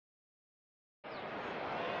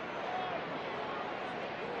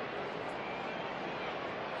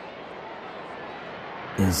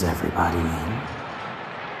Is everybody in?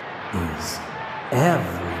 Is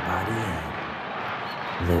everybody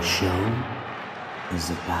in? The show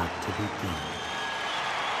is about to begin.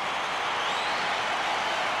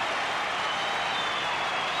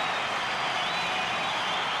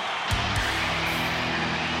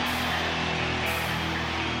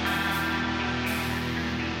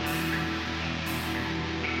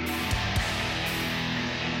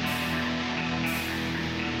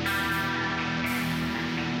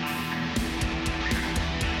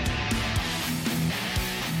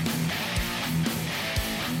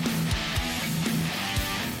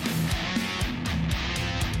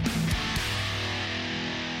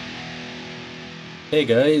 Hey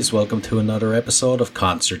guys, welcome to another episode of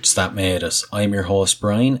Concerts That Made Us. I'm your host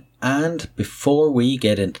Brian, and before we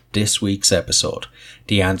get into this week's episode,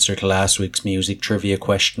 the answer to last week's music trivia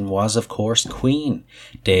question was of course Queen.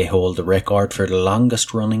 They hold the record for the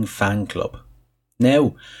longest running fan club.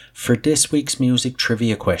 Now, for this week's music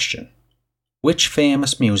trivia question, which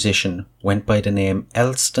famous musician went by the name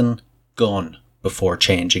Elston Gunn before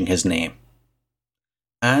changing his name?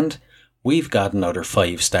 And we've got another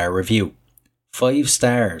 5-star review. 5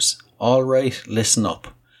 stars. Alright, listen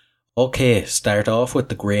up. Okay, start off with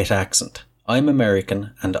the great accent. I'm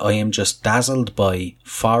American and I am just dazzled by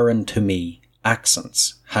foreign to me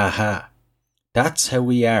accents. Haha. That's how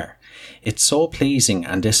we are. It's so pleasing,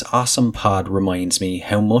 and this awesome pod reminds me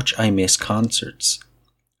how much I miss concerts.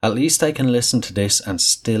 At least I can listen to this and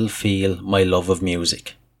still feel my love of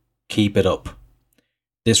music. Keep it up.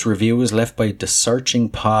 This review is left by The Searching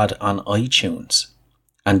Pod on iTunes.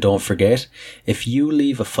 And don't forget, if you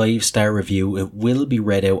leave a 5-star review, it will be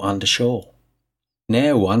read out on the show.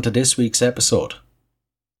 Now, on to this week's episode.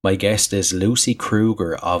 My guest is Lucy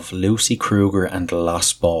Kruger of Lucy Kruger and the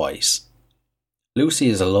Lost Boys. Lucy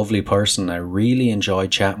is a lovely person. I really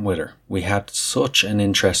enjoyed chatting with her. We had such an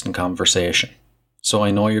interesting conversation. So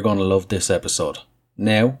I know you're going to love this episode.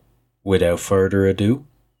 Now, without further ado,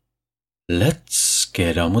 let's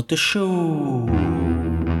get on with the show.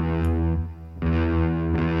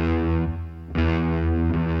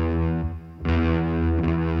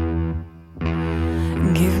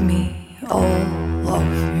 Give me all of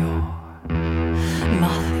your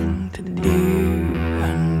nothing to do,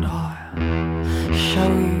 and I'll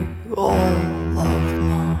show you all of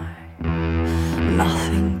my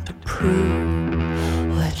nothing to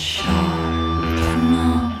prove. Let's sharpen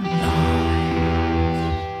our knives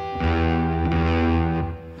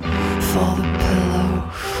for the pillow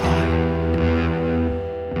fight.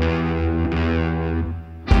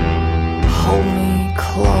 Hold me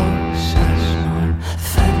close as my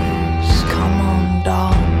feathers come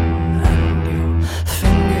undone, and your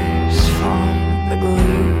fingers find the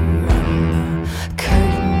glue, and the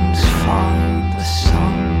curtains find the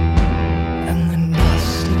sun, and the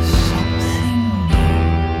dust of something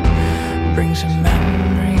new brings a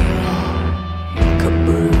memory like a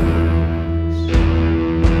bruise.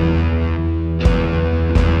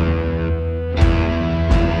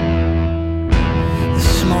 The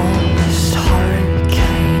smallest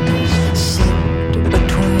hurricane has slipped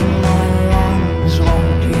between my lungs.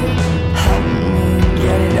 Won't you help me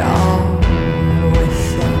get it out with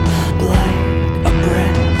a blade, a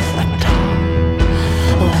breath, a tongue?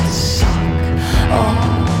 Let's suck all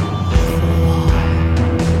the light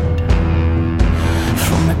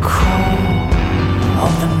from the cold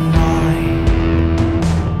of the night.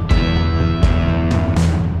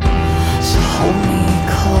 So hold me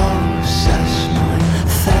close as my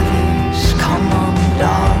feathers come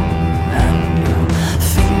undone, and your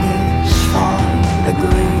fingers find the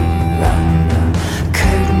glue, and the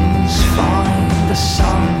curtains find the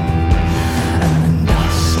sun, and the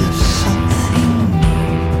dust of something new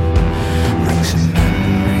brings a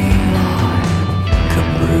memory like a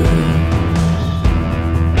bruise.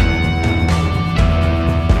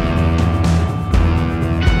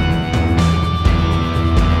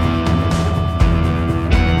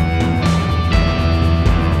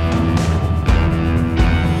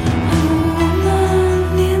 I'm a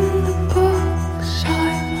woman in the books,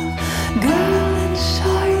 I'm a girl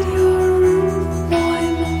inside your room,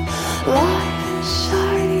 I'm alive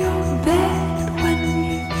inside your bed when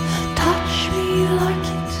you touch me like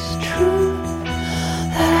it's true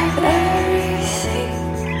that I've everything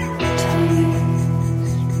to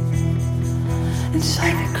lose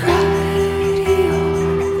inside the gravity of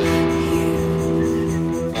you.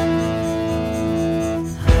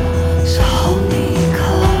 So hold me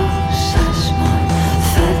close as my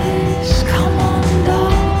feathers come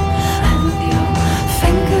undone, and your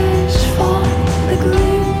fingers find the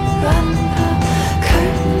glue, and the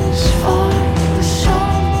curtains find the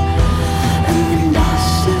sun, and the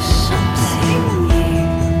dust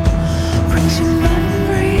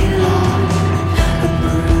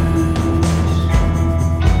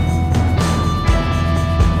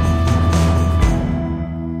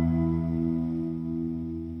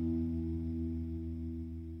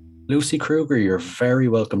Lucy Kruger, you're very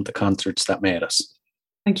welcome to Concerts That Made Us.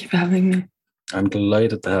 Thank you for having me. I'm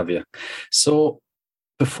delighted to have you. So,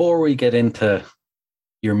 before we get into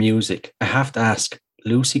your music, I have to ask,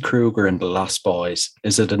 Lucy Kruger and the Lost Boys,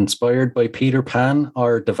 is it inspired by Peter Pan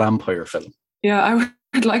or the vampire film? Yeah, I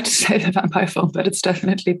would like to say the vampire film, but it's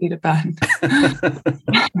definitely Peter Pan.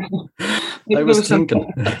 I was thinking.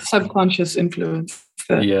 Subconscious influence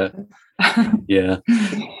there. Yeah. Yeah.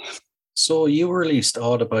 So you released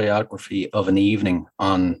Autobiography of an Evening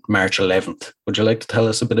on March 11th. Would you like to tell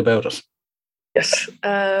us a bit about it? Yes.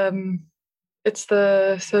 It's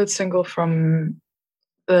the third single from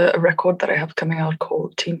a record that I have coming out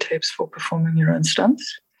called Teen Tapes for Performing Your Own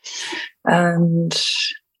Stunts. And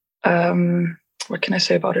what can I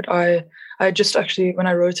say about it? I just actually, when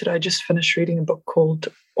I wrote it, I just finished reading a book called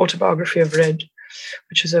Autobiography of Red,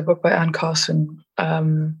 which is a book by Anne Carson,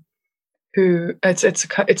 who it's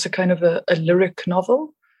a kind of a lyric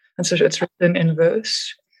novel, and so it's written in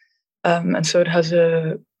verse, and so it has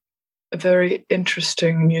a very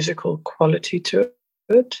interesting musical quality to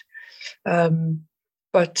it.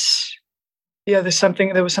 But yeah,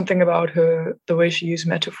 there was something about her, the way she used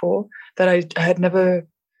metaphor, that I had never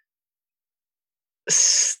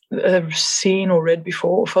seen or read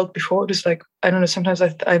before or felt before. It was like, I don't know, sometimes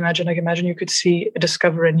I imagine you could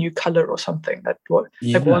discover a new color or something that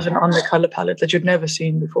wasn't on the color palette that you'd never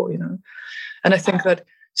seen before, you know. And I think that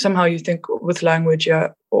somehow you think with language,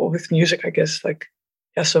 or with music, I guess, like,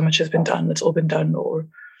 so much has been done, it's all been done,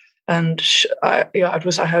 I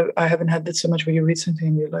haven't had that so much where you read something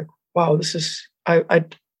and you're like, wow, this is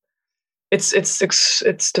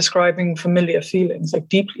it's describing familiar feelings, like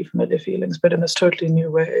deeply familiar feelings, but in this totally new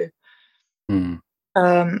way.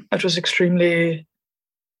 It was extremely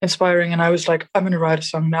inspiring, and I was like, I'm going to write a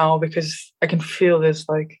song now because I can feel this,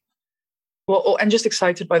 like, and just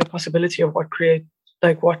excited by the possibility of what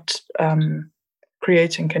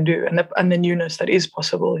creating can do, and the newness that is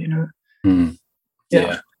possible, you know.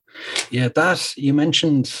 Yeah, that you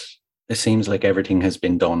mentioned, it seems like everything has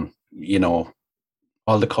been done, you know.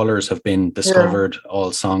 All the colors have been discovered,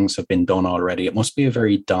 all songs have been done already. It must be a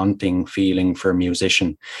very daunting feeling for a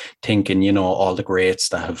musician, thinking, you know, all the greats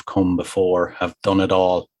that have come before have done it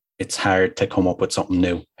all. It's hard to come up with something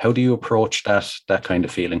new. How do you approach that kind of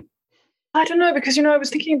feeling? I don't know, because, you know, I was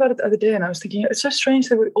thinking about it the other day, and I was thinking, it's so strange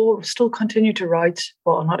that we all still continue to write,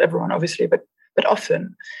 well, not everyone, obviously, but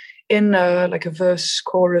often in like a verse,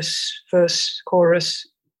 chorus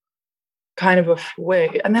kind of a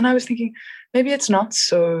way. And then I was thinking, maybe it's not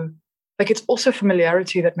so, like, it's also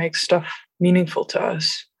familiarity that makes stuff meaningful to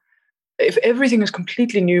us. If everything is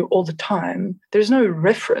completely new all the time, there's no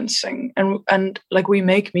referencing, and like, we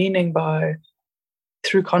make meaning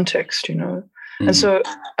through context, you know. And so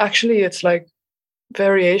actually it's like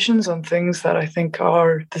variations on things that I think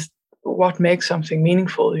are what makes something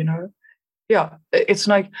meaningful, you know. Yeah, it's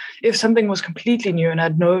like if something was completely new and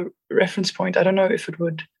had no reference point, I don't know if it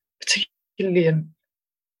would particularly.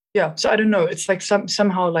 So I don't know. It's like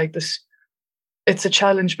somehow like this. It's a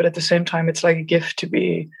challenge, but at the same time, it's like a gift to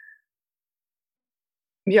be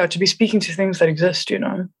speaking to things that exist, you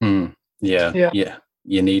know. Yeah.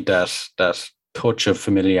 You need that touch of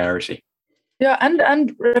familiarity. Yeah,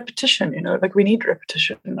 and repetition, you know, like, we need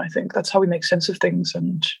repetition. I think that's how we make sense of things.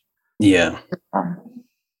 And yeah.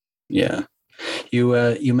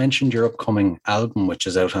 You mentioned your upcoming album, which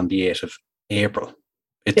is out on the 8th of April.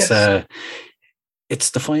 It's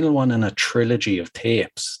the final one in a trilogy of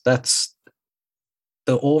tapes. That's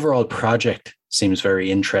the overall project seems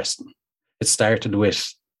very interesting. It started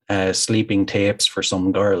with sleeping tapes for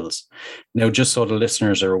some girls. Now, just so the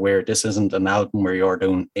listeners are aware, this isn't an album where you're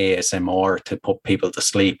doing ASMR to put people to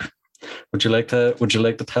sleep. Would you like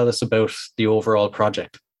to tell us about the overall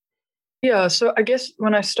project? Yeah, so I guess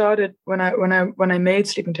when I started, when I made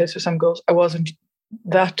Sleeping Tapes for Some Girls, I wasn't.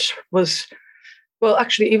 That was, well,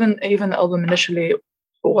 actually, even the album initially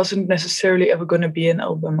wasn't necessarily ever going to be an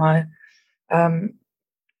album.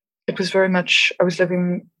 It was very much, I was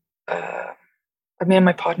living. Me and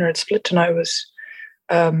my partner had split, and I was,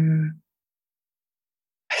 I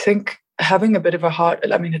think, having a bit of a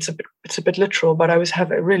hard. I mean, it's a bit literal, but I was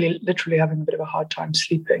really literally having a bit of a hard time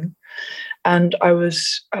sleeping, and I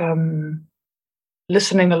was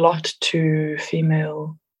listening a lot to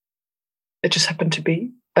female. It just happened to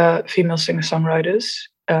be female singer-songwriters,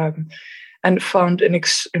 and found an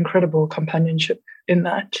incredible companionship in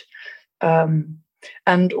that.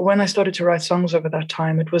 And when I started to write songs over that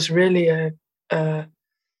time, it was really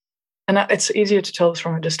and it's easier to tell this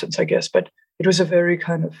from a distance, I guess, but it was a very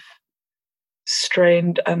kind of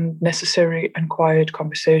strained and necessary and quiet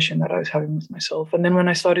conversation that I was having with myself. And then when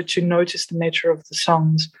I started to notice the nature of the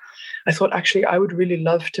songs, I thought actually I would really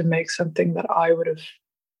love to make something that I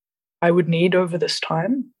would need over this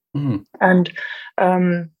time. Mm. And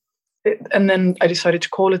and then I decided to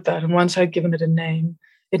call it that. And once I'd given it a name,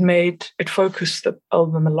 it focused the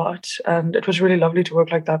album a lot. And it was really lovely to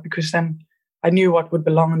work like that, because then I knew what would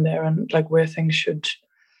belong in there and like where things should.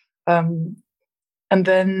 And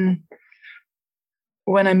then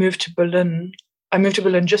when I moved to Berlin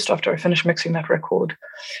just after I finished mixing that record.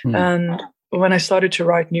 Mm. And when I started to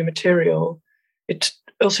write new material, it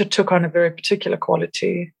also took on a very particular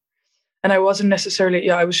quality. And I wasn't necessarily,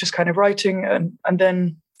 I was just kind of writing. And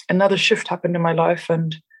then another shift happened in my life.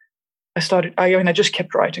 And I just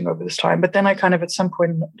kept writing over this time. But then I kind of at some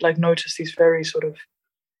point like noticed these very sort of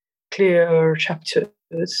clear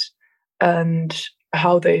chapters and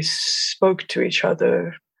how they spoke to each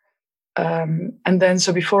other. And then,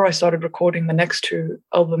 so before I started recording the next two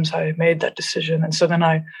albums, I made that decision. And so then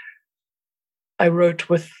I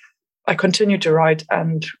continued to write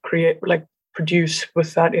and create, like produce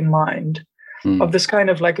with that in mind, of this kind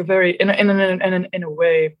of like a very, in a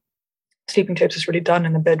way, Sleeping Tapes is really done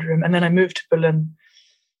in the bedroom. And then I moved to Berlin.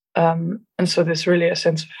 And so there's really a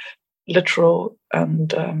sense of literal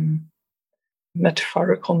and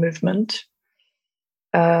metaphorical movement.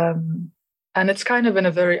 And it's kind of in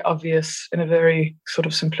a very sort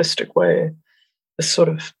of simplistic way, this sort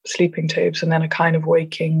of Sleeping Tapes, and then a kind of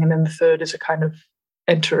waking, and then the third is a kind of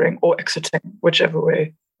entering or exiting, whichever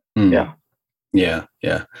way. Yeah.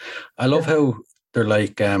 I love how they're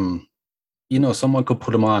like, someone could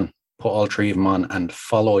put all three of them on and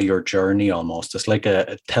follow your journey almost. It's like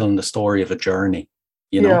telling the story of a journey,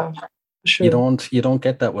 Yeah, sure. You don't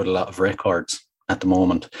get that with a lot of records at the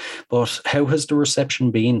moment. But how has the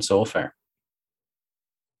reception been so far?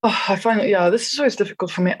 Oh, I find this is always difficult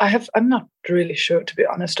for me. I'm not really sure, to be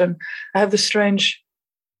honest. And I have this strange,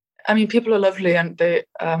 people are lovely, and they,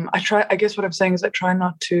 I guess what I'm saying is I try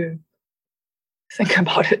not to think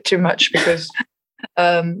about it too much, because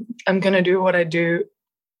I'm going to do what I do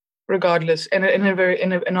regardless. I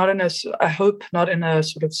hope not in a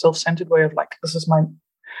sort of self-centered way of like, this is my,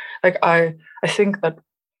 like, I think that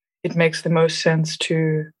it makes the most sense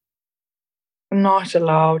to not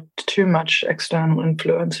allow too much external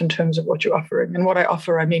influence in terms of what you're offering. And what I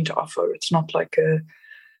offer, I mean to offer. It's not like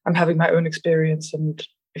I'm having my own experience, and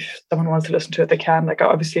if someone wants to listen to it, they can. Like,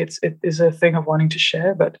 obviously, it is a thing of wanting to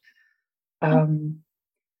share, but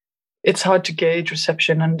it's hard to gauge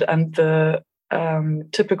reception and the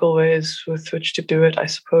typical ways with which to do it, I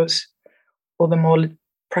suppose, or the more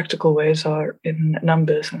practical ways are in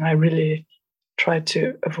numbers. And I really try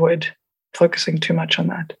to avoid focusing too much on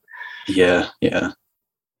that. Yeah.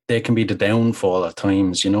 They can be the downfall at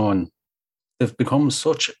times, and they've become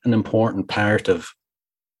such an important part of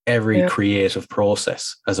every creative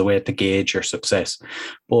process as a way to gauge your success.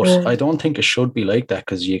 But I don't think it should be like that,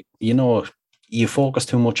 because you focus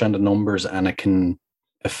too much on the numbers and it can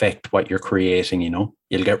affect what you're creating, you'll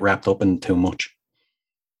get wrapped up in too much.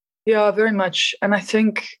 Yeah, very much. And I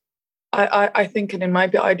think I think it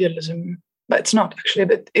might be idealism, but it's not actually,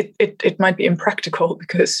 but it might be impractical,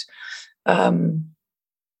 because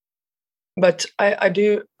but I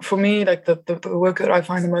do, for me, like the work that I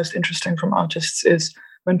find the most interesting from artists is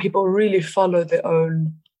when people really follow their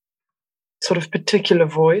own sort of particular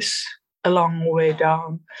voice a long way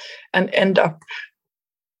down and end up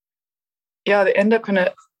in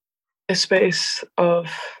a space of,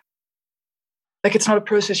 like, it's not a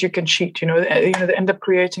process you can cheat, they end up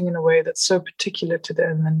creating in a way that's so particular to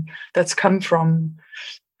them, and that's come from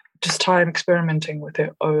just time experimenting with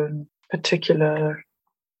their own particular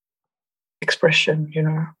expression,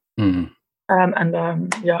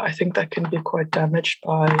 I think that can be quite damaged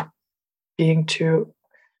by being too,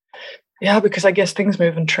 because I guess things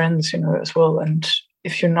move in trends, as well. And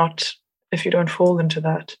if you don't fall into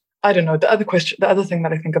that, I don't know. The other thing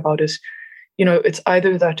that I think about is, it's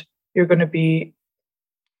either that you're going to be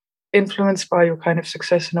influenced by your kind of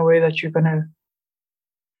success in a way that you're going to,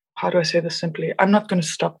 how do I say this simply? I'm not going to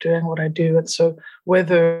stop doing what I do. And so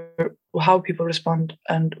how people respond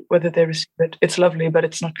and whether they receive it, it's lovely, but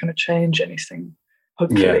it's not going to change anything,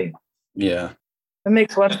 hopefully. Yeah. It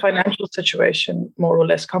makes one's financial situation more or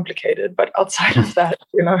less complicated, but outside of that,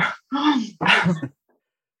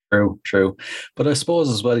 True. But I suppose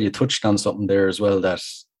as well, you touched on something there as well, that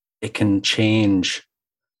it can change.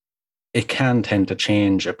 It can tend to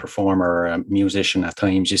change a performer or a musician at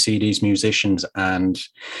times. You see these musicians and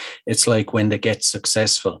it's like when they get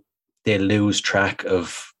successful, they lose track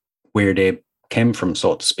of where they came from,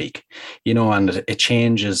 so to speak, and it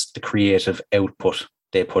changes the creative output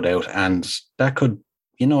they put out. And that could,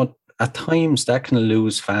 at times that can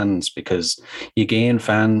lose fans because you gain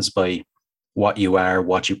fans by what you are,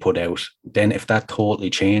 what you put out. Then if that totally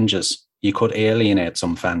changes, you could alienate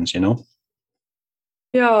some fans, you know?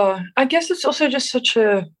 Yeah, I guess it's also just such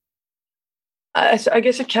a. I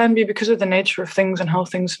guess it can be because of the nature of things and how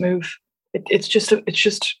things move. It's just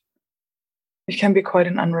it can be quite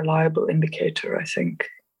an unreliable indicator, I think.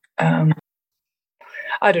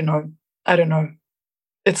 I don't know.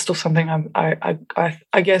 It's still something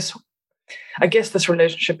I guess this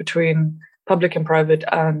relationship between public and private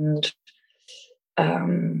and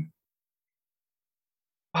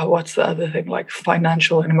what's the other thing, like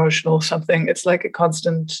financial and emotional something. It's like a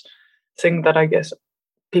constant thing that I guess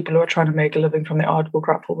people who are trying to make a living from the art will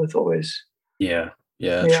grapple with always. Yeah,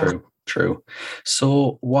 true.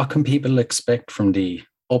 So what can people expect from the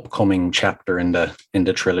upcoming chapter in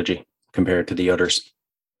the trilogy compared to the others?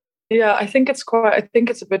 Yeah, I think it's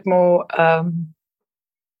a bit more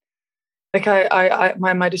like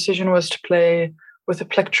my decision was to play with a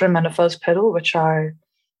plectrum and a fuzz pedal, which I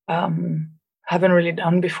haven't really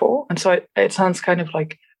done before. And so it sounds kind of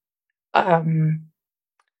like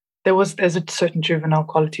there's a certain juvenile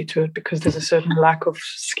quality to it because there's a certain lack of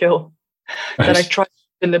skill that I try to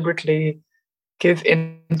deliberately give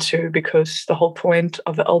into, because the whole point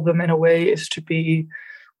of the album in a way is to be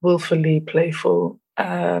willfully playful,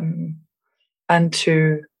 and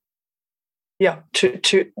to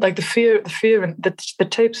like the fear and the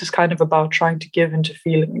tapes is kind of about trying to give into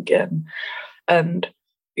feeling again, and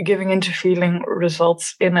giving into feeling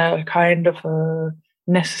results in a kind of a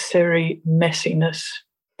necessary messiness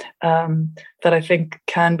that I think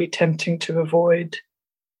can be tempting to avoid,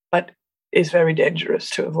 but is very dangerous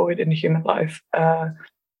to avoid in human life. And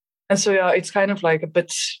so yeah, it's kind of like a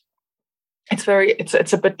bit.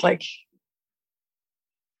 It's a bit like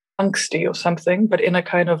angsty or something, but in a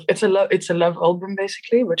kind of it's a love album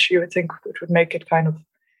basically, which you would think would make it kind of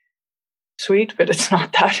sweet, but it's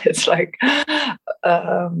not that. It's like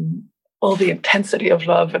all the intensity of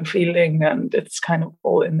love and feeling, and it's kind of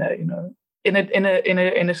all in there, you know, in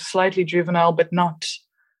a slightly juvenile but not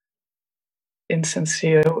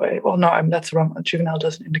insincere way. Well, no, that's wrong. Juvenile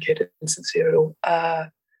doesn't indicate insincere at all.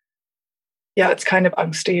 Yeah, it's kind of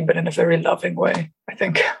angsty, but in a very loving way, I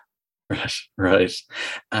think. Right.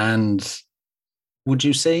 And would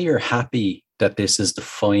you say you're happy that this is the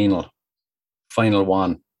final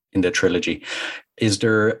one in the trilogy? Is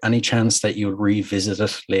there any chance that you'll revisit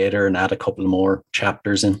it later and add a couple more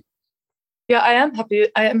chapters in? Yeah, I am happy.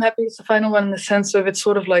 It's the final one in the sense of it's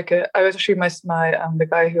sort of like I was actually my the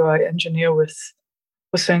guy who I engineer with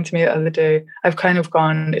was saying to me the other day, I've kind of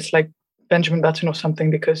gone, it's like Benjamin Button or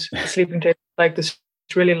something, because Sleeping Tape like this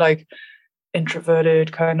really like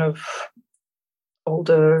introverted kind of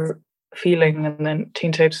older feeling, and then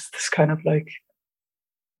Teen Tapes this kind of like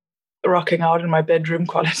rocking out in my bedroom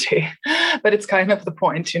quality. But it's kind of the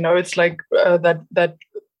point, you know, it's like that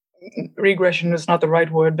regression is not the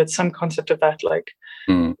right word, but some concept of that, like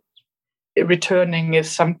returning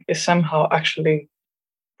is somehow actually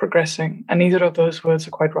progressing, and neither of those words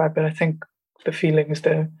are quite right, but I think the feeling is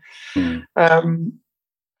there.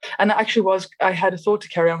 And I had a thought to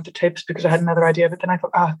carry on with the tapes because I had another idea, but then I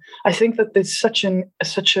thought, I think that there's such an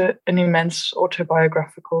immense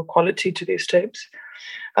autobiographical quality to these tapes,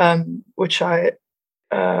 which I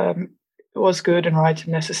was good and right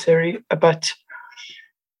and necessary, but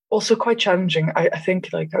also quite challenging. I think,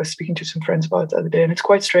 like, I was speaking to some friends about it the other day, and it's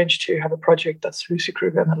quite strange to have a project that's Lucy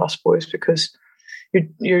Kruger and the Lost Boys, because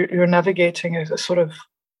you're navigating a sort of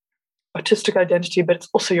artistic identity, but it's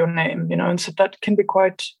also your name, you know, and so that can be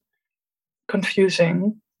quite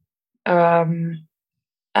confusing. And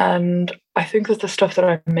I think that the stuff that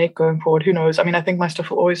I make going forward, who knows? I mean, I think my stuff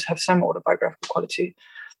will always have some autobiographical quality,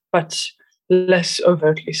 but less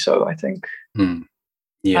overtly so, I think.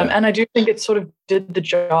 Yeah. And I do think it sort of did the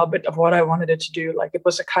job of what I wanted it to do. Like, it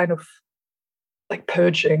was a kind of like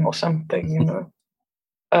purging or something, you know.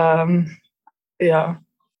 Yeah.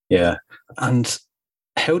 Yeah. And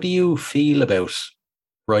how do you feel about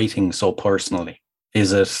writing so personally?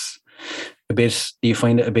 Is it do you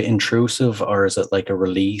find it a bit intrusive, or is it like a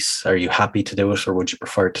release? Are you happy to do it, or would you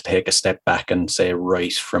prefer to take a step back and say,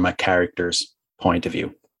 write from a character's point of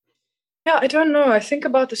view? Yeah, I don't know. I think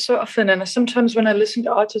about this so often, and sometimes when I listen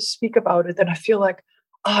to artists speak about it, then I feel like,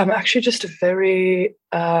 I'm actually just a very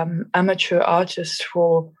amateur artist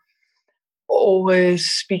for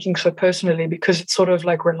always speaking so personally, because it's sort of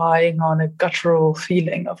like relying on a guttural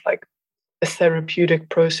feeling of like a therapeutic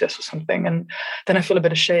process or something. And then I feel a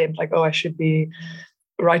bit ashamed, like, I should be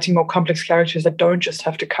writing more complex characters that don't just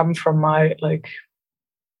have to come from my like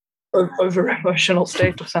over emotional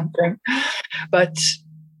state or something. But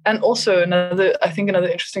And also I think another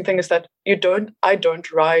interesting thing is that I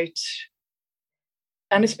don't write,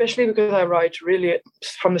 and especially because I write really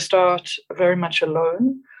from the start very much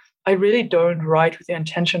alone, I really don't write with the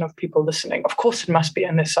intention of people listening. Of course, it must be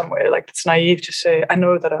in there somewhere. Like, it's naive to say, I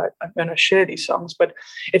know that I'm going to share these songs, but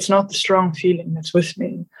it's not the strong feeling that's with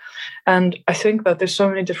me. And I think that there's so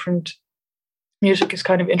many different, music is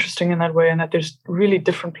kind of interesting in that way, and that there's really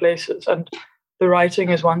different places. And the writing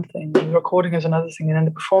is one thing, and the recording is another thing, and then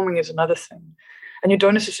the performing is another thing. And you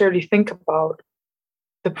don't necessarily think about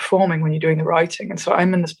the performing when you're doing the writing. And so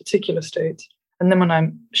I'm in this particular state. And then when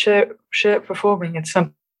I'm share performing, it's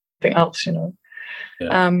something else, you know.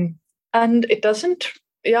 Yeah. And it doesn't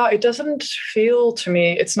feel to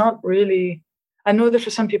me, it's not really, I know that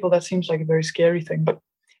for some people that seems like a very scary thing, but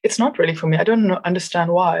it's not really for me. I don't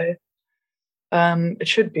understand why. It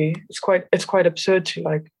should be. It's quite absurd to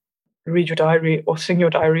like read your diary or sing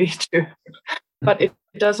your diary too. But it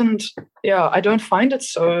doesn't, I don't find it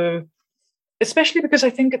so, especially because I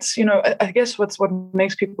think it's, you know, I guess what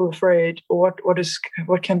makes people afraid, or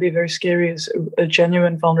what can be very scary, is a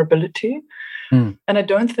genuine vulnerability. And I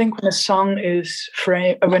don't think when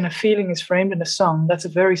a feeling is framed in a song, that's a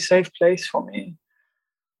very safe place for me.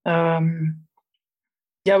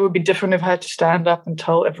 It would be different if I had to stand up and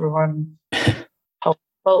tell everyone how I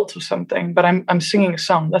felt or something. But I'm singing a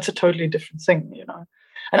song. That's a totally different thing, you know.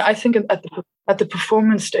 And I think at the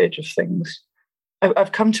performance stage of things,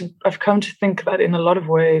 I've come to think that in a lot of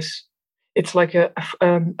ways, it's like a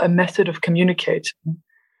method of communicating.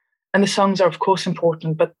 And the songs are, of course,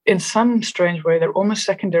 important, but in some strange way, they're almost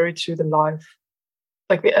secondary to the live,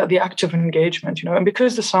 like the act of engagement, you know. And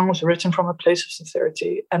because the song was written from a place of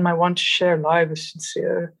sincerity, and my want to share live is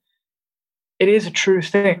sincere, it is a true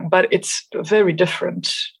thing, but it's very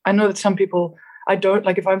different. I know that some people, I don't,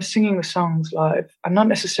 like, if I'm singing the songs live, I'm not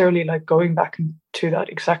necessarily like going back into that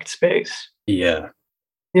exact space. Yeah.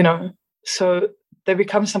 You know, so they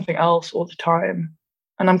become something else all the time.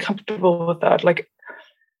 And I'm comfortable with that. Like,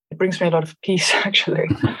 it brings me a lot of peace, actually.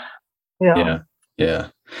 Yeah.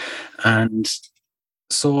 And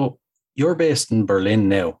so you're based in Berlin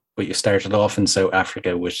now, but you started off in South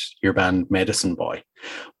Africa with your band Medicine Boy.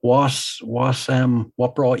 What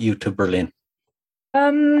brought you to Berlin?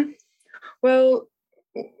 Well,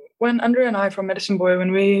 when Andre and I from Medicine Boy,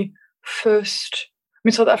 when we first,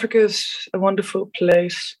 South Africa is a wonderful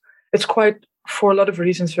place. It's quite, for a lot of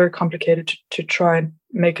reasons, very complicated to try and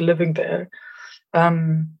make a living there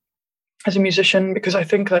as a musician, because I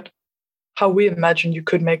think that how we imagine you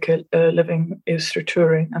could make a living is through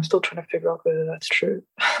touring. I'm still trying to figure out whether that's true,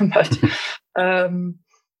 but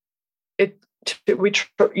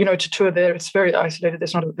to tour there, it's very isolated.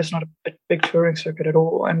 There's not a big touring circuit at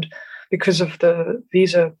all, and because of the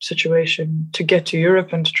visa situation, to get to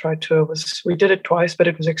Europe and to try tour we did it twice, but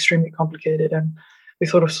it was extremely complicated, and we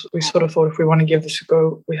sort of thought, if we want to give this a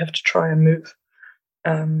go, we have to try and move.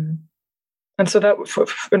 And so that,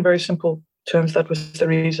 in very simple terms, that was the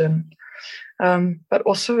reason. But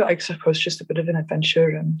also, I suppose, just a bit of an adventure,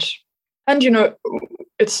 and you know,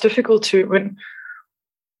 it's difficult to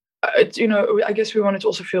I guess we wanted to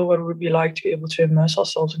also feel what it would be like to be able to immerse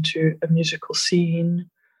ourselves into a musical scene.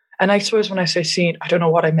 And I suppose when I say scene, I don't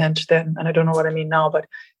know what I meant then, and I don't know what I mean now, but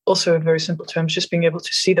also in very simple terms, just being able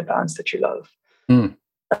to see the bands that you love.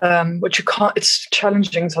 Which you can't, it's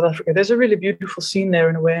challenging in South Africa. There's a really beautiful scene there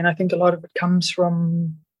in a way, and I think a lot of it comes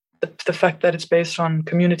from the fact that it's based on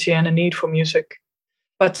community and a need for music.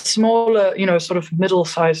 But smaller, sort of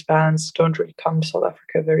middle-sized bands don't really come to South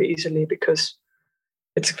Africa very easily because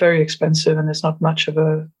it's very expensive and there's not much of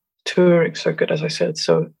a touring circuit, as I said.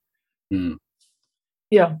 So,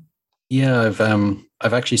 yeah. Yeah,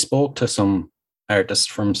 I've actually spoke to some artists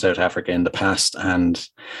from South Africa in the past, and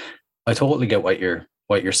I totally get what you're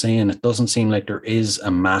saying. It doesn't seem like there is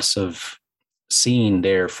a massive scene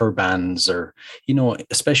there for bands, or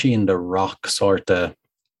especially in the rock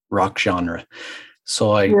genre.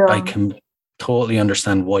 So I can totally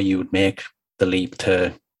understand why you would make the leap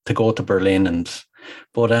to go to Berlin,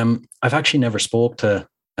 but I've actually never spoke to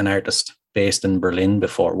an artist based in Berlin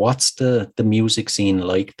before. What's the music scene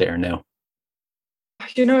like there now?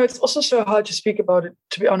 It's also so hard to speak about it,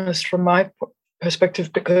 to be honest, from my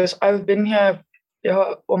perspective, because I've been here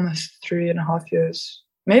almost 3.5 years,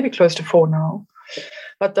 maybe close to 4 now.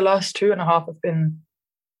 But the last 2.5 have been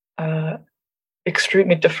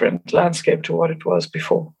extremely different landscape to what it was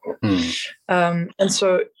before. And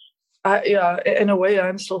so, in a way,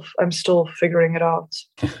 I'm still figuring it out.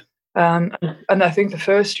 And I think the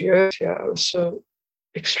first year, I was so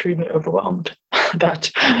extremely overwhelmed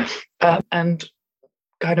that and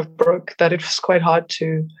kind of broke that it was quite hard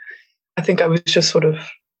to. I think I was just sort of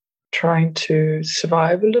trying to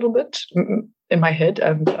survive a little bit in my head,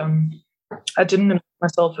 and I didn't immerse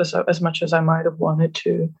myself as much as I might have wanted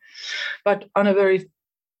to. But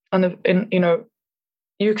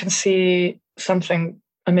you can see something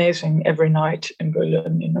amazing every night in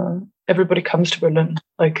Berlin. Everybody comes to Berlin.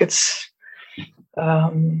 Like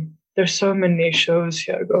there's so many shows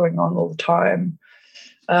here going on all the time.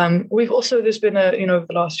 There's been over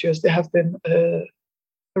the last years, there have been a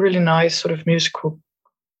really nice sort of musical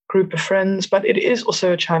group of friends, but it is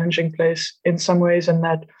also a challenging place in some ways, in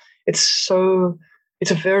that it's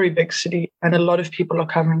a very big city and a lot of people are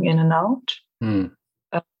coming in and out.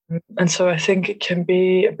 And so I think it can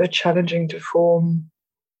be a bit challenging to form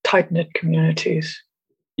tight-knit communities.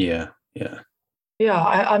 Yeah.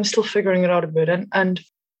 I'm still figuring it out a bit, and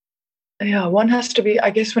one has to be, I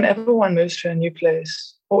guess, whenever one moves to a new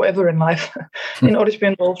place or ever in life, in order to be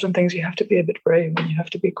involved in things, you have to be a bit brave and you have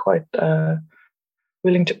to be quite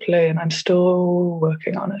willing to play. And I'm still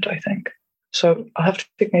working on it, I think. So I'll have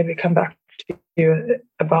to maybe come back to you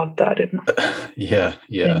about that. Yeah,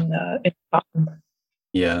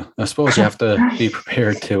 I suppose you have to be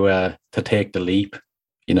prepared to take the leap.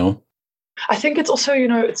 I think it's also,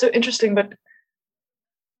 it's so interesting, but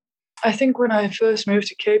I think when I first moved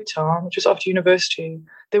to Cape Town, which was after university,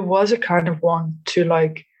 there was a kind of want to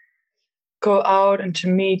like go out and to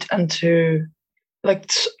meet and to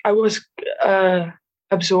like, I was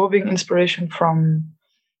absorbing inspiration from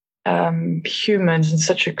humans in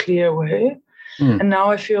such a clear way. And now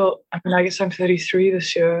I guess I'm 33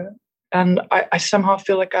 this year, and I somehow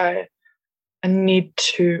feel like I need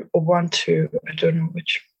to, or want to, I don't know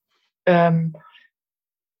which,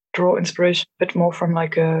 draw inspiration a bit more from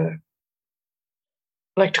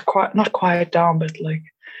not quiet down, but like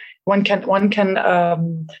one can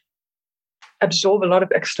absorb a lot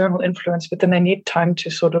of external influence, but then they need time to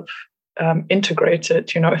sort of integrate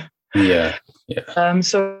it, Yeah.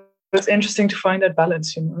 So it's interesting to find that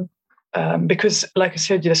balance, because like I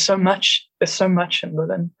said, there's so much in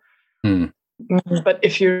Berlin. But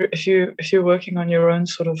if you're working on your own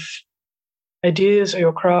sort of ideas or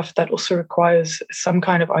your craft, that also requires some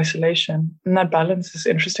kind of isolation, and that balance is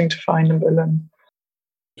interesting to find in Berlin.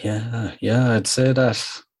 Yeah, I'd say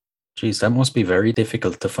that. Geez, that must be very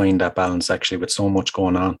difficult to find that balance, actually, with so much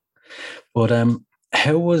going on. But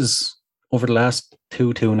how was, over the last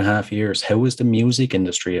 2.5 years, how was the music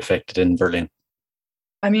industry affected in Berlin?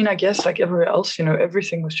 I mean, I guess like everywhere else,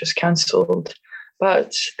 everything was just cancelled.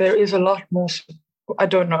 But there is a lot more. I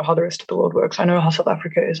don't know how the rest of the world works. I know how South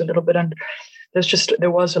Africa is a little bit, and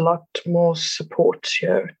there was a lot more support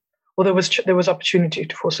here. Well, there was opportunity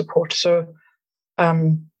for support. So,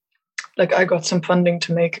 like I got some funding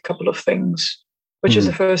to make a couple of things, which is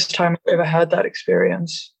the first time I've ever had that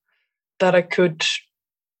experience, that I could,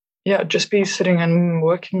 just be sitting and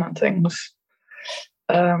working on things.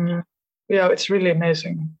 It's really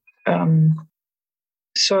amazing.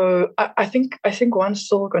 So I think one's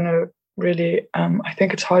still going to really, I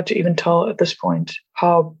think it's hard to even tell at this point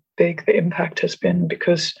how big the impact has been,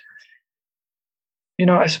 because,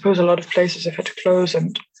 I suppose a lot of places have had to close,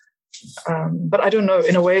 and but I don't know,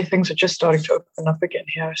 in a way things are just starting to open up again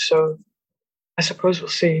here. So I suppose we'll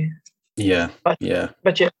see. Yeah. But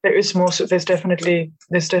there is more. So there's definitely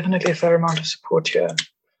a fair amount of support here.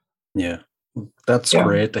 Yeah, that's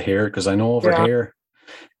great to hear, because I know over here,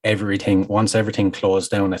 once everything closed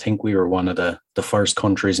down, I think we were one of the first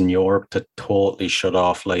countries in Europe to totally shut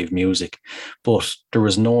off live music, but there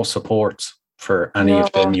was no support for any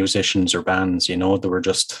of the musicians or bands. They were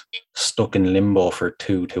just stuck in limbo for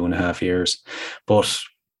 2.5 years. But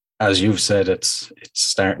as you've said, it's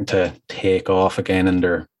starting to take off again, and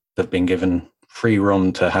they've been given free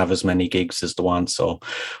run to have as many gigs as they want. So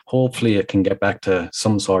hopefully it can get back to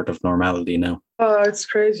some sort of normality now. Oh, it's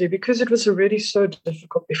crazy, because it was already so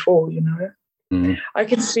difficult before, I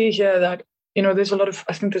can see here that, there's a lot of,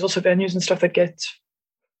 I think there's also venues and stuff that get,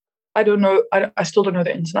 I don't know, I still don't know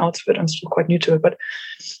the ins and outs of it. I'm still quite new to it, but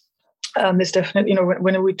there's definitely,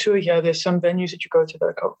 when we tour here, there's some venues that you go to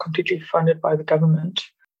that are completely funded by the government.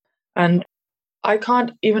 And I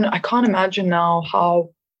can't imagine now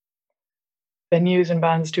how venues and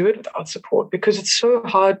bands do it without support, because it's so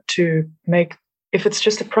hard to make, if it's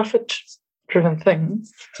just a profit-driven thing,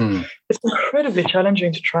 it's incredibly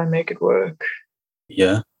challenging to try and make it work.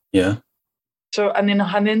 Yeah. So and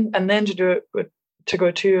then to do it to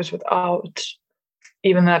go 2 years without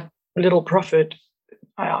even that little profit,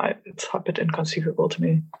 it's a bit inconceivable to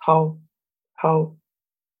me how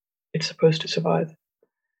it's supposed to survive,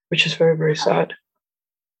 which is very, very sad.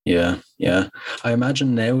 Yeah. I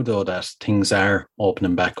imagine now, though, that things are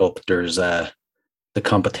opening back up. There's the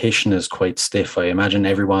competition is quite stiff. I imagine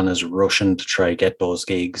everyone is rushing to try get those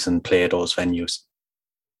gigs and play those venues.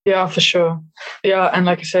 Yeah, for sure. Yeah, and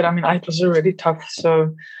like I said, I mean, it was already tough.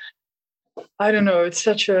 So I don't know. It's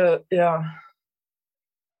such a, yeah.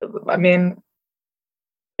 I mean,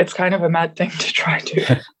 it's kind of a mad thing to try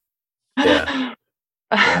to. Yeah.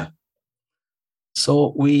 Yeah.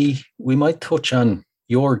 So we might touch on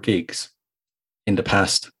your gigs in the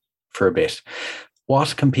past for a bit.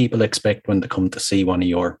 What can people expect when they come to see one of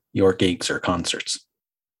your gigs or concerts?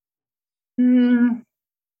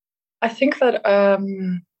 I think that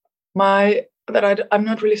I'm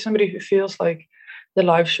not really somebody who feels like the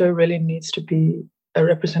live show really needs to be a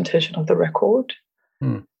representation of the record.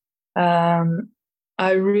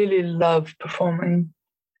 I really love performing.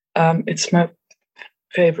 It's my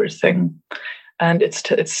favorite thing, and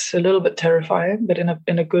it's a little bit terrifying, but in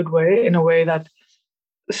a good way, in a way that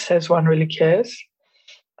says one really cares.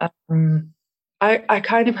 I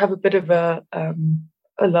kind of have a bit of a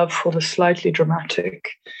love for the slightly dramatic.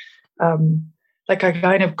 Like I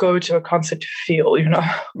kind of go to a concert to feel, you know.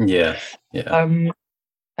 Yeah.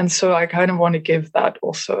 And so I kind of want to give that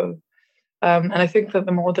also. And I think that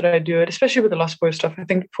the more that I do it, especially with the Lost Boys stuff, I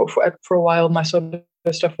think for a while my solo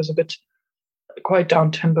stuff was a bit quite down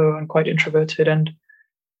tempo and quite introverted, and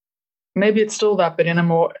maybe it's still that, but in a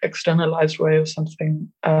more externalized way or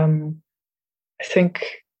something. I think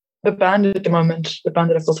the band at the moment, the band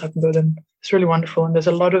that I've built up in Berlin, is really wonderful, and there's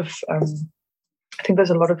a lot of I think there's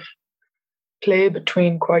a lot of play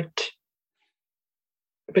between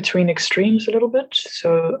extremes a little bit.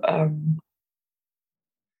 So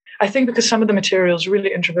I think because some of the material is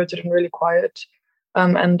really introverted and really quiet,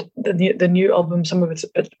 and the new album, some of it's a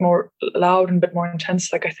bit more loud and a bit more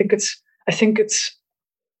intense. Like I think it's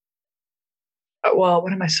well,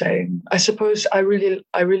 what am I saying? I suppose I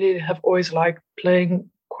really have always liked playing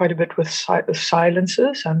quite a bit with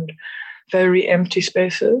silences and very empty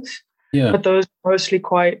spaces. Yeah. But those are mostly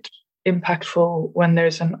quite impactful when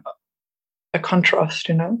there's a contrast,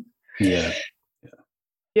 you know? Yeah.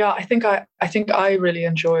 Yeah, I think I really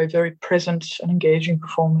enjoy very present and engaging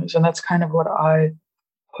performers, and that's kind of what I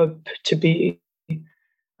hope to be.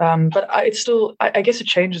 But it's still, I guess it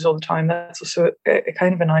changes all the time. That's also a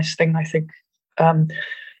kind of a nice thing, I think.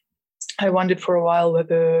 I wondered for a while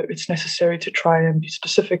whether it's necessary to try and be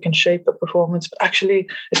specific and shape a performance, but actually,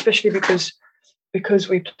 especially because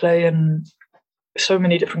we play in so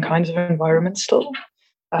many different kinds of environments still.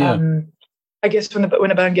 I guess when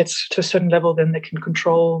a band gets to a certain level, then they can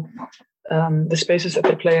control the spaces that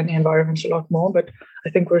they play in the environments a lot more. But I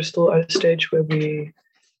think we're still at a stage where we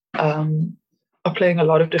are playing a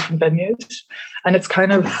lot of different venues, and it's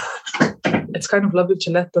kind of lovely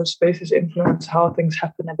to let those spaces influence how things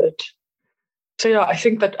happen a bit. So yeah, I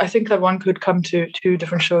think that one could come to two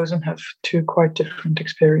different shows and have two quite different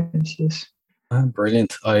experiences.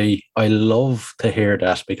 Brilliant. I love to hear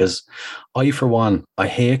that, because I, for one, I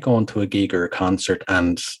hate going to a gig or a concert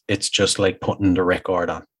and it's just like putting the record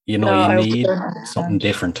on. You know, you need something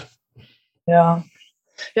different. Yeah.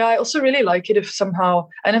 Yeah, I also really like it if somehow,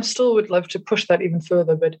 and I still would love to push that even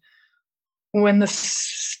further, but when the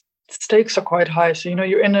stakes are quite high, so, you know,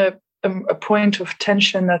 you're in a point of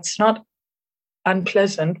tension that's not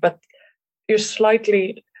unpleasant, but you're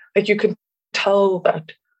slightly, like, you can tell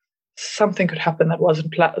that something could happen that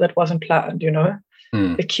wasn't planned, you know.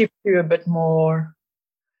 It keeps you a bit more,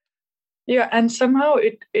 yeah, and somehow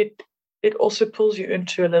it also pulls you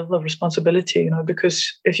into a level of responsibility, you know,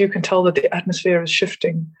 because if you can tell that the atmosphere is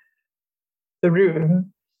shifting the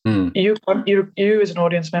room, you as an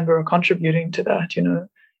audience member are contributing to that, you know,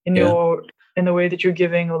 in the way that you're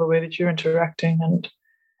giving or the way that you're interacting,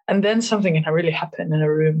 and then something can really happen in a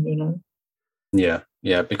room, you know. Yeah,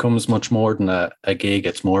 it becomes much more than a gig.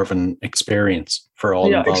 It's more of an experience for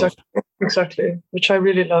all involved. Exactly, which I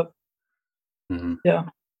really love. Mm-hmm. Yeah.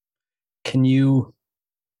 Can you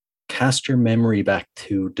cast your memory back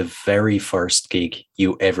to the very first gig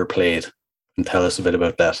you ever played and tell us a bit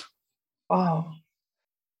about that? Wow.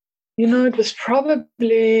 You know, it was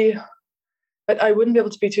probably, but I wouldn't be able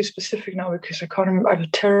to be too specific now because I can't remember. I have a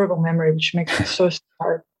terrible memory, which makes me so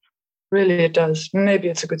sad. Really, it does. Maybe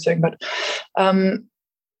it's a good thing, but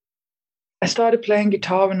I started playing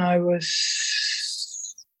guitar when I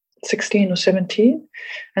was 16 or 17,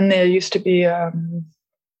 and there used to be a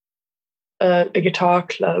guitar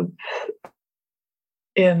club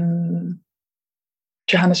in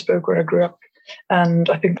Johannesburg where I grew up, and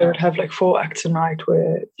I think they would have like 4 acts a night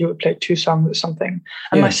where you would play 2 songs or something.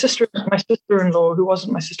 And my sister-in-law, who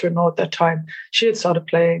wasn't my sister-in-law at that time, she had started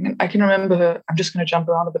playing, and I can remember her. I'm just going to jump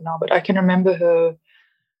around a bit now, but I can remember her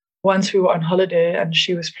once we were on holiday and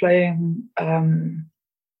she was playing.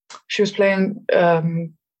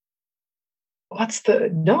 What's the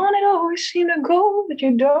 "Don't It Always Seem to Go That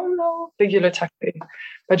You Don't Know" Regular Taxi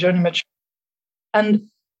by Joni Mitchell. And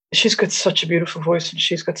she's got such a beautiful voice, and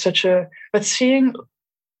she's got such a. But seeing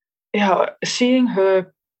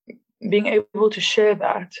her being able to share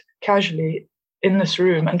that casually in this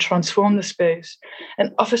room and transform the space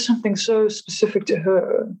and offer something so specific to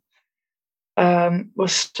her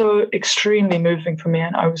was so extremely moving for me.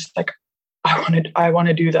 And I was like, I want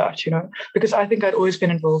to do that, because I think I'd always been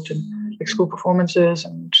involved in like school performances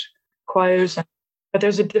and choirs, but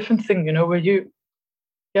there's a different thing, where you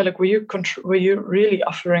really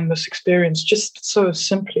offering this experience just so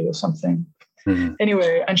simply or something. Mhm.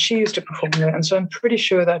 Anyway, and she used to perform there, and so I'm pretty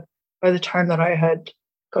sure that by the time that I had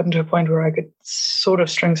gotten to a point where I could sort of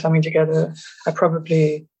string something together, I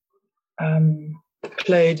probably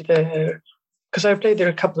played there, because I played there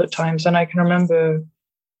a couple of times, and I can remember.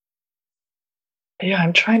 Yeah,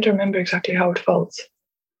 I'm trying to remember exactly how it felt.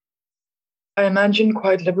 I imagine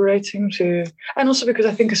quite liberating and also because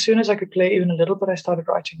I think as soon as I could play even a little bit, I started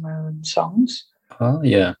writing my own songs. Oh,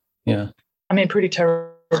 yeah. I mean, pretty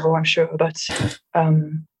terrible, I'm sure, but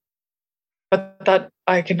that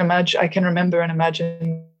I can remember and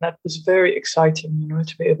imagine that was very exciting,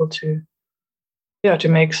 to be able to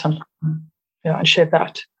make something, and share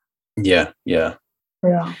that. Yeah. Yeah.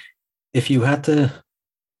 If you had to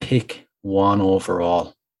pick one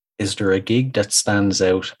overall, is there a gig that stands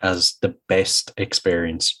out as the best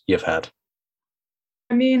experience you've had?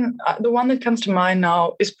 I mean, the one that comes to mind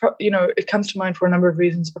now is, it comes to mind for a number of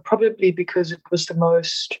reasons, but probably because it was the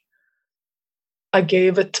most, I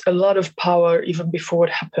gave it a lot of power even before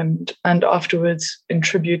it happened and afterwards in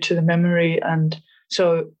tribute to the memory. And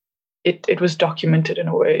so it was documented in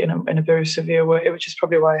a way, in a very severe way, which is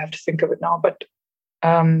probably why I have to think of it now. But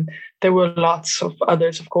there were lots of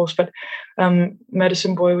others, of course, but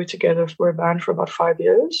Medicine Boy, we together were a band for about 5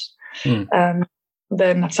 years.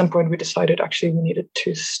 Then at some point we decided actually we needed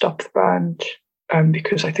to stop the band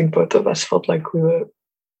because I think both of us felt like we were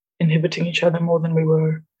inhibiting each other more than we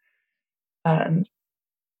were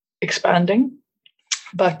expanding.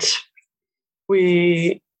 But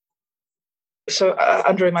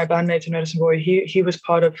Andre, my bandmate in Medicine Boy, he was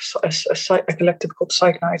part of a collective called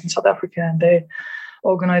Psych Night in South Africa, and they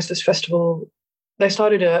organized this festival. They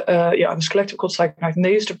started this collective called Psych Night, and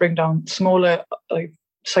they used to bring down smaller, like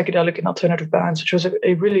psychedelic and alternative bands, which was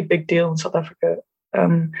a really big deal in South Africa,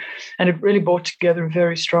 and it really brought together a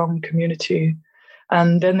very strong community.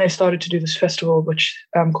 And then they started to do this festival, which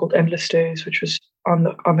called Endless Days, which was on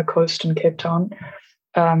the coast in Cape Town,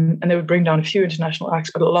 and they would bring down a few international acts,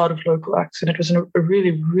 but a lot of local acts, and it was a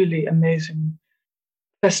really, really amazing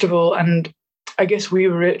festival. And I guess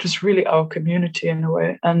it was really our community in a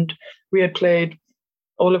way, and we had played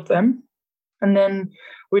all of them, and then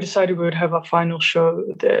we decided we would have our final show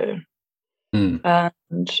there, and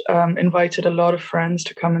invited a lot of friends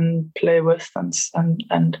to come and play with, and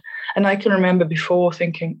I can remember before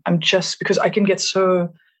thinking, because I can get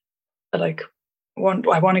so like I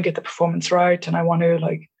want to get the performance right, and I want to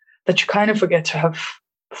that you kind of forget to have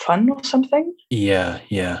fun or something. Yeah.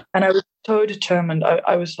 And I was so determined.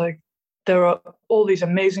 I was like, there are all these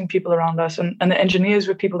amazing people around us, and the engineers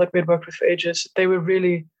were people that we had worked with for ages. They were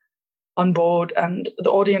really on board, and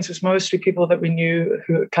the audience was mostly people that we knew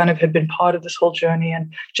who kind of had been part of this whole journey,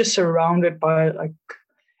 and just surrounded by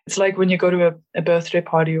it's like when you go to a birthday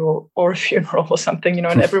party or a funeral or something,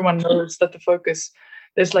 and everyone knows that the focus,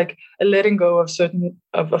 there's like a letting go of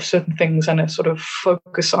certain things and a sort of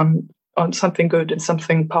focus on something good and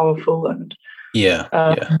something powerful, and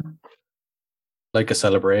like a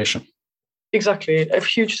celebration. Exactly, a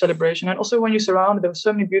huge celebration. And also when you're surrounded, there were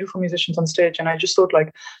so many beautiful musicians on stage, and I just thought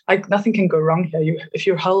nothing can go wrong here. If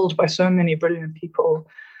you're held by so many brilliant people,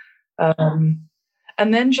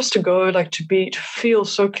 and then just to go to feel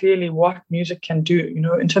so clearly what music can do,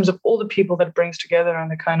 in terms of all the people that it brings together,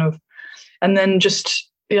 and the kind of, and then just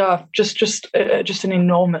an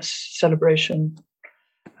enormous celebration,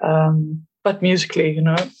 but musically,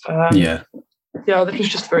 that was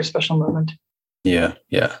just a very special moment. Yeah.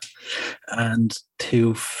 And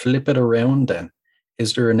to flip it around then,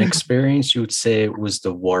 is there an experience you would say was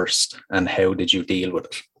the worst, and how did you deal with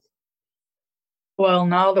it? Well,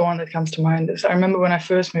 now the one that comes to mind is, I remember when I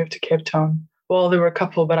first moved to Cape Town, well, there were a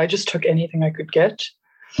couple, but I just took anything I could get.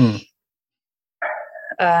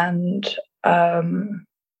 And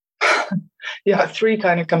three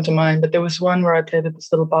kind of come to mind, but there was one where I played at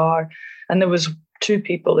this little bar, and there was two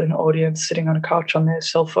people in the audience sitting on a couch on their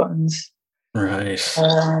cell phones. Right.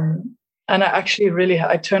 And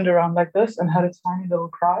I turned around like this and had a tiny little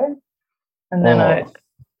cry. And then I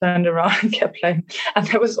turned around and kept playing. And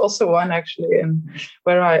there was also one actually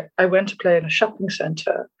where I went to play in a shopping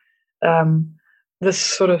center. This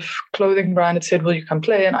sort of clothing brand had said, will you come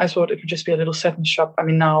play? And I thought it would just be a little set in shop. I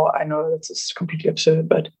mean, now I know that's just completely absurd,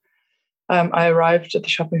 but I arrived at the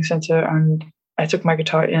shopping center and I took my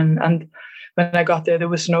guitar in. And when I got there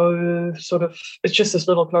was no it's just this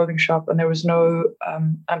little clothing shop and there was no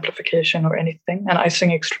amplification or anything. And I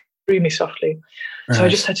sing extremely softly. Right. So I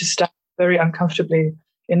just had to stand very uncomfortably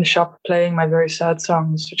in the shop playing my very sad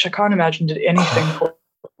songs, which I can't imagine did anything for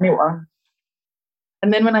anyone.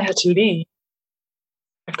 And then when I had to leave,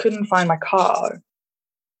 I couldn't find my car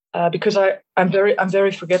because I'm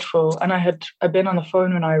very forgetful, and I'd been on the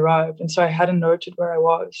phone when I arrived, and so I hadn't noted where I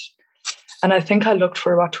was. And I think I looked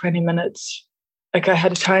for about 20 minutes. Like I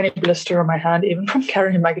had a tiny blister on my hand, even from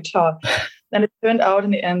carrying my guitar. And it turned out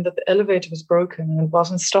in the end that the elevator was broken and it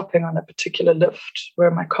wasn't stopping on a particular lift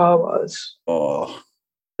where my car was. Oh.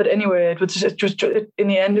 But anyway, in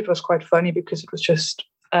the end, it was quite funny because it was just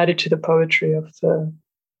added to the poetry of the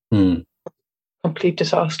complete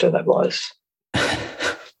disaster that was.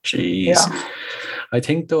 Jeez. Yeah. I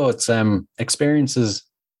think though it's experiences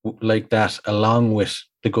like that, along with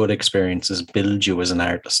the good experiences, build you as an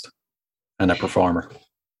artist and a performer.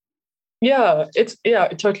 Yeah,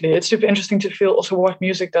 totally. It's super interesting to feel also what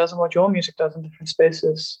music does and what your music does in different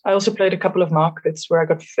spaces. I also played a couple of markets where I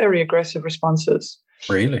got very aggressive responses.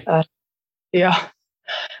 Really? Yeah,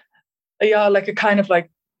 like a kind of like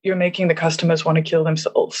you're making the customers want to kill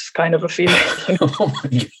themselves kind of a feeling. You know? Oh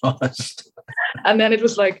my gosh. And then it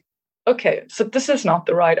was like, okay, so this is not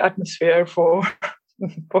the right atmosphere for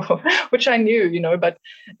which I knew, you know, but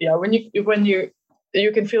yeah, when you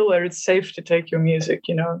can feel where it's safe to take your music,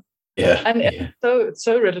 you know. Yeah. And it's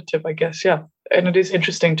so relative, I guess, yeah. And it is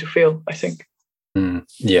interesting to feel, I think.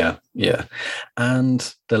 Yeah.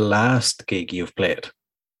 And the last gig you've played,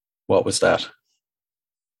 what was that?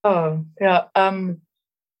 Oh, yeah.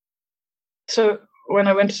 So when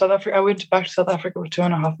I went to South Africa, I went back to South Africa for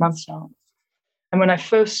 2.5 months now. And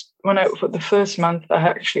for the first month, I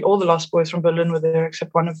had actually all the Lost Boys from Berlin were there,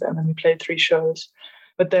 except one of them, and we played 3 shows.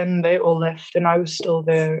 But then they all left, and I was still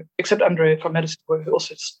there, except Andre from Medicine Boy, who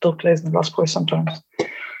also still plays in the Lost Boys sometimes.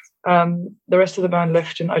 The rest of the band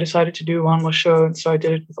left, and I decided to do one more show, and so I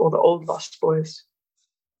did it with all the old Lost Boys.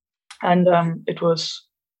 And it was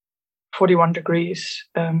 41 degrees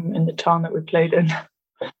in the town that we played in.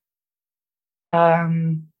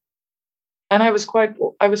 And I was quite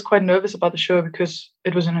nervous about the show because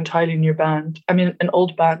it was an entirely new band. I mean, an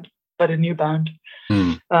old band, but a new band.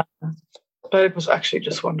 But it was actually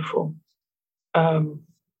just wonderful.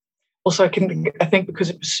 Also, I think because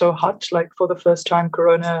it was so hot, like for the first time,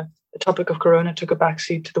 the topic of Corona took a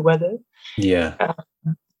backseat to the weather. Yeah.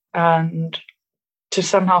 And to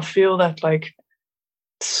somehow feel that like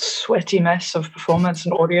sweaty mess of performance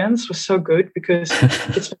and audience was so good because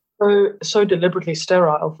it's so deliberately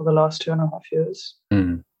sterile for the last 2.5 years.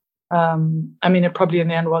 I mean, it probably in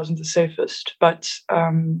the end wasn't the safest, but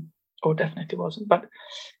or definitely wasn't, but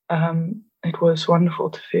it was wonderful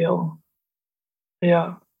to feel.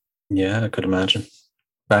 Yeah. Yeah, I could imagine.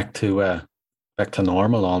 Back to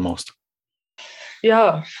normal almost.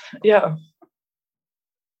 Yeah.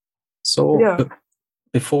 So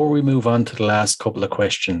before we move on to the last couple of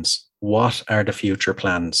questions, what are the future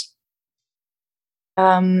plans?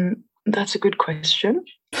 That's a good question.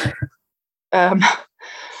 I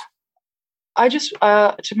just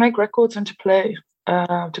to make records and to play,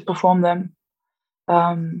 to perform them.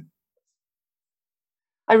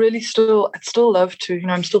 I'd still love to, you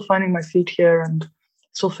know, I'm still finding my feet here and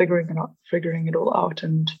still figuring it all out.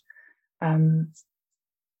 And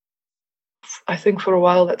I think for a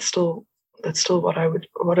while that's still what I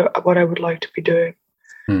would like to be doing.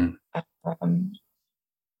 In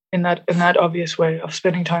that obvious way of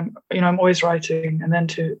spending time, you know, I'm always writing, and then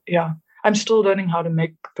I'm still learning how to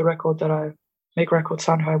make records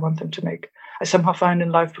sound how I want them to make. I somehow find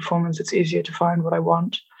in live performance it's easier to find what I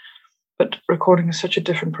want, but recording is such a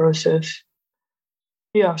different process.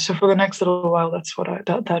 Yeah, so for the next little while, that's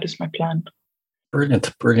that is my plan.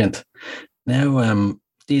 Brilliant. Now,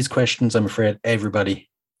 these questions, I'm afraid everybody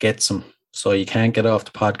gets them, so you can't get off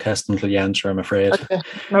the podcast until you answer, I'm afraid. Okay,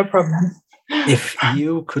 no problem. If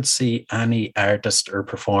you could see any artist or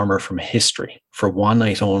performer from history for one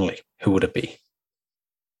night only, who would it be?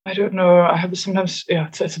 I don't know. I have sometimes,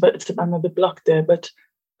 I'm a bit blocked there, but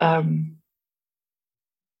I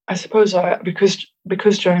suppose because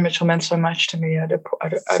Joni Mitchell meant so much to me at a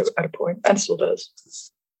point, and still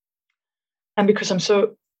does, and because I'm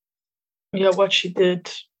so, what she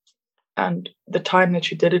did and the time that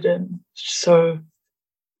she did it in, so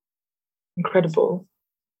incredible.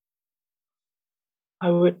 I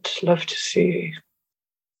would love to see.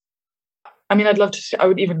 I mean, I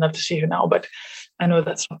would even love to see her now, but I know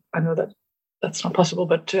that's not possible.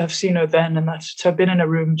 But to have seen her then, and to have been in a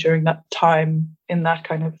room during that time in that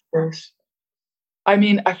kind of place. I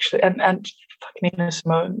mean, actually, and fucking Nina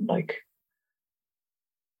Simone, like,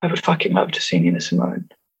 I would fucking love to see Nina Simone.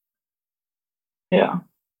 Yeah.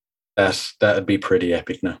 That'd be pretty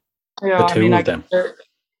epic now. Yeah, the two of them.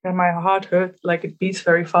 And my heart hurt, like it beats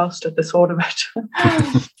very fast at the thought of it.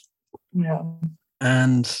 Yeah.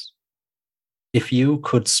 And if you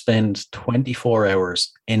could spend 24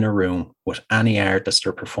 hours in a room with any artist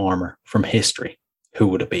or performer from history, who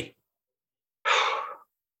would it be?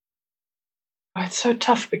 It's so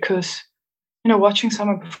tough because, you know, watching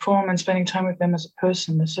someone perform and spending time with them as a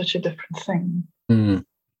person is such a different thing. Mm.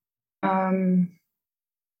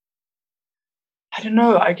 I don't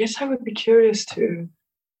know. I guess I would be curious to,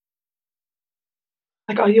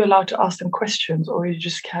 like, are you allowed to ask them questions, or are you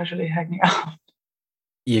just casually hanging out?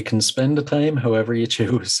 You can spend the time however you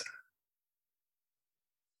choose.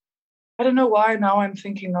 I don't know why now I'm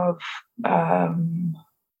thinking of, I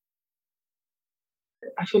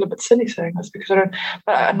feel a bit silly saying this because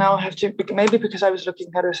I now have to, maybe because I was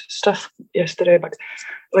looking at her stuff yesterday, but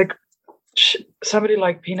like somebody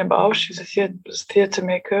like Pina Bausch, she's a theatre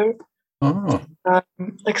maker. Oh.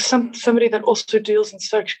 Like somebody that also deals in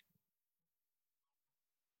such,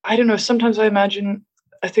 I don't know, sometimes I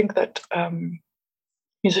think that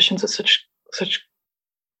musicians are such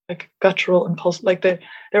like guttural impulse, like their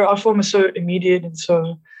art form is so immediate, and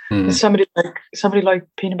so and somebody like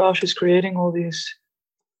Pina Bausch is creating all these.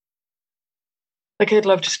 Like, I'd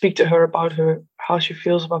love to speak to her about how she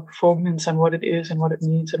feels about performance and what it is and what it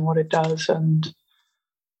means and what it does, and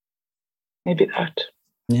maybe that.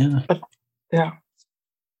 Yeah. But yeah.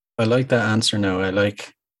 I like that answer now. I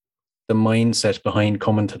like the mindset behind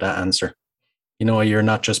coming to that answer. You know, you're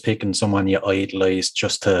not just picking someone you idolize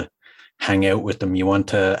just to hang out with them. You want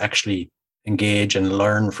to actually engage and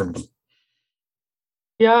learn from them.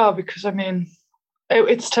 Yeah, because I mean,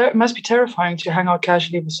 it must be terrifying to hang out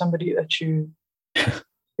casually with somebody that you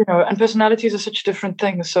know, and personalities are such different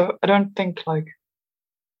things. So I don't think, like,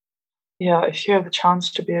 yeah, if you have a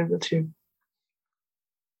chance to be able to,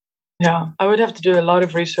 yeah, I would have to do a lot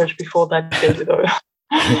of research before that day, though.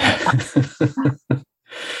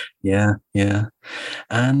 Yeah.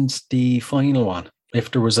 And the final one,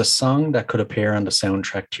 if there was a song that could appear on the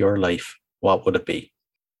soundtrack to your life, what would it be?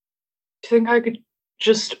 Do you think I could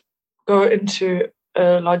just go into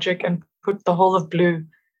Logic and put the whole of Blue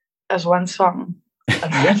as one song?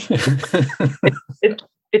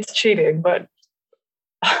 It's cheating, but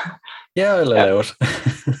yeah, I'll allow it.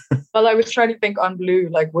 Well, I was trying to think on Blue,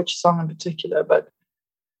 like which song in particular, but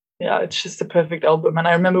yeah, it's just the perfect album. And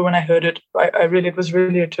I remember when I heard it, it was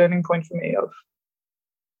really a turning point for me of,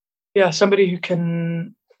 yeah, somebody who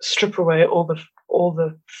can strip away all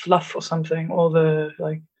the fluff or something, all the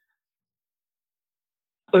like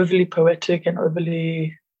overly poetic and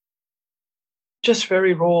overly just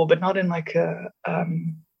very raw, but not in like a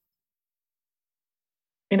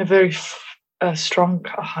in a very strong.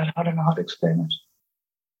 I don't know how to explain it.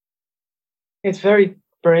 It's very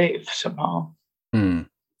brave somehow.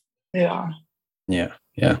 Yeah.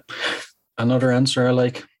 Another answer I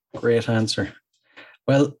like. Great answer.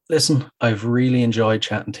 Well, listen, I've really enjoyed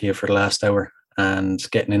chatting to you for the last hour and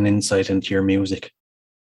getting an insight into your music.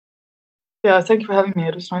 Yeah, thank you for having me.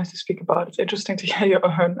 It was nice to speak about it. It's interesting to hear your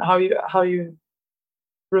own, how you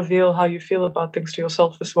reveal how you feel about things to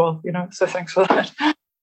yourself as well, you know, so thanks for that.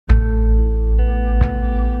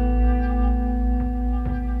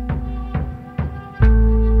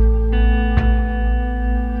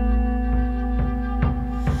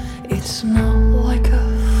 It's not like a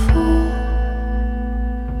fall.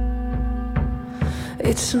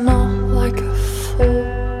 It's not like a fall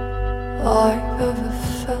I've ever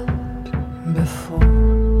felt before.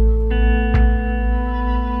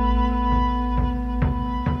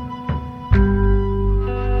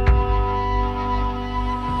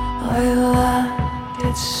 I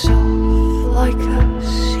landed soft like a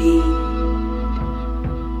seed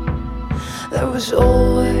that was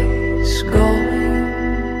always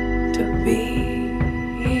going to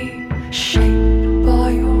be shaped by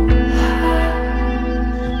your hands.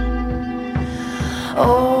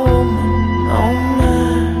 Oh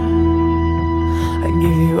man, I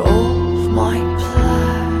give you all of my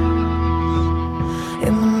plans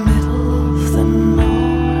in the middle of the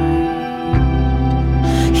night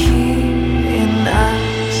here in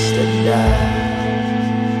Amsterdam.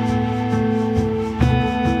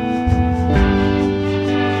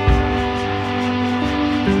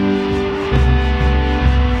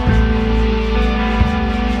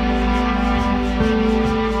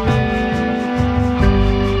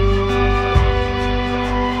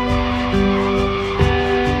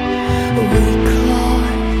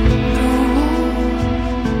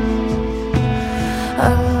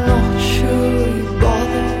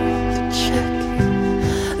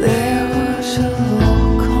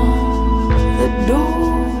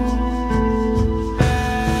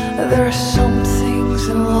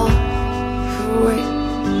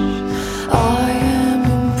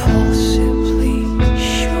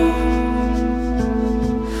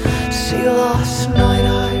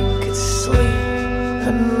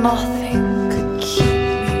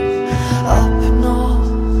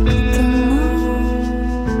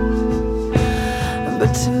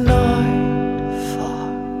 tonight,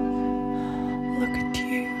 fuck, look at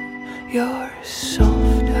you, you're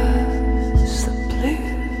soft as the blue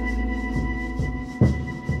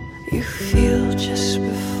you feel just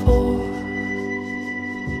before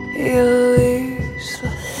you lose the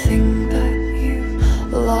thing that you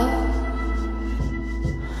love.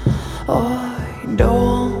 Oh, you don't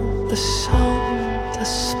want the sun to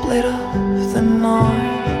split up the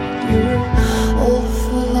night. You're all of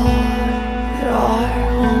the light that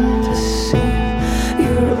I want to see.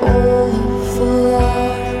 You're all of the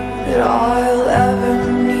light that I'll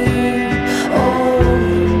ever need. Oh,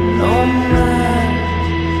 no man,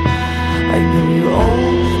 I give you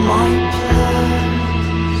all of my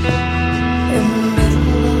plans in the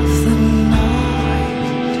middle of the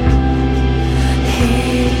night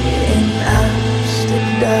here in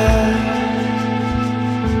Amsterdam.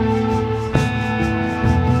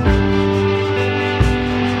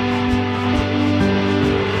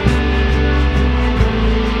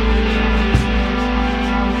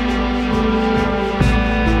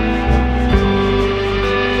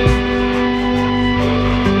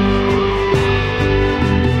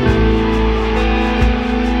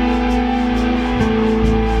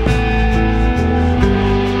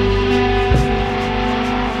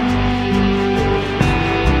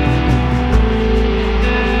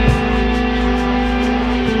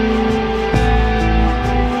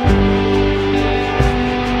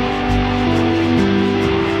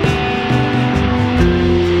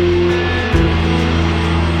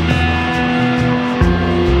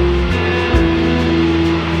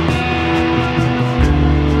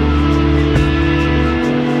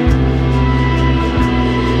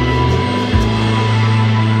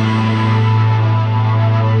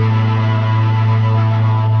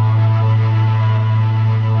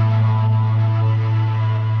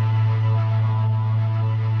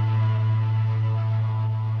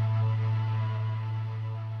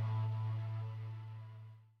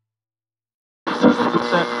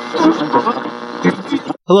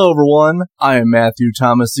 Hello everyone, I am Matthew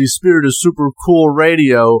Thomas, the spirit of Super Cool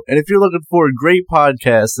Radio, and if you're looking for a great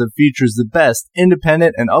podcast that features the best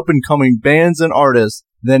independent and up-and-coming bands and artists,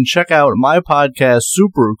 then check out my podcast,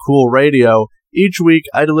 Super Cool Radio. Each week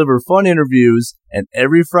I deliver fun interviews, and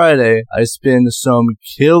every Friday I spin some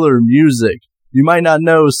killer music. You might not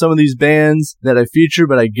know some of these bands that I feature,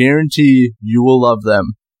 but I guarantee you will love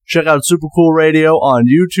them. Check out Super Cool Radio on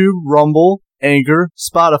YouTube, Rumble, Anchor,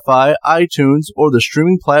 Spotify, iTunes, or the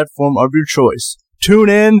streaming platform of your choice. Tune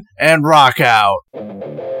in and rock out!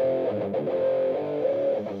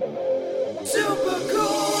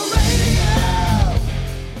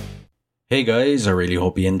 Hey guys, I really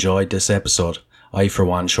hope you enjoyed this episode. I for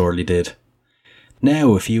one surely did.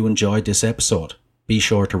 Now, if you enjoyed this episode, be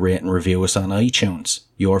sure to rate and review us on iTunes.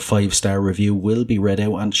 Your 5-star review will be read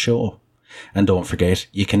out on the show. And don't forget,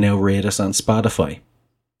 you can now rate us on Spotify.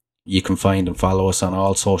 You can find and follow us on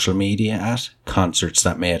all social media at Concerts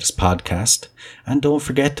That Made Us Podcast. And don't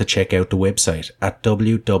forget to check out the website at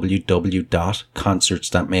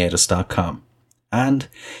www.concertsthatmadeus.com. And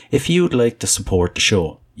if you'd like to support the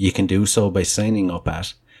show, you can do so by signing up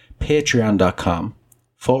at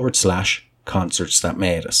patreon.com/Concerts That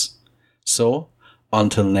Made Us. So,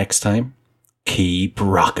 until next time, keep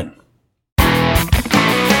rocking.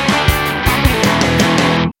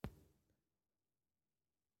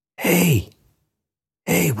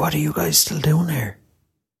 Hey, what are you guys still doing here?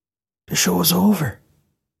 The show's over.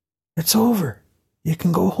 It's over. You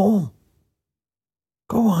can go home.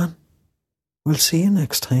 Go on. We'll see you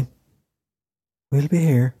next time. We'll be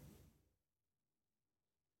here.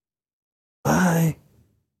 Bye.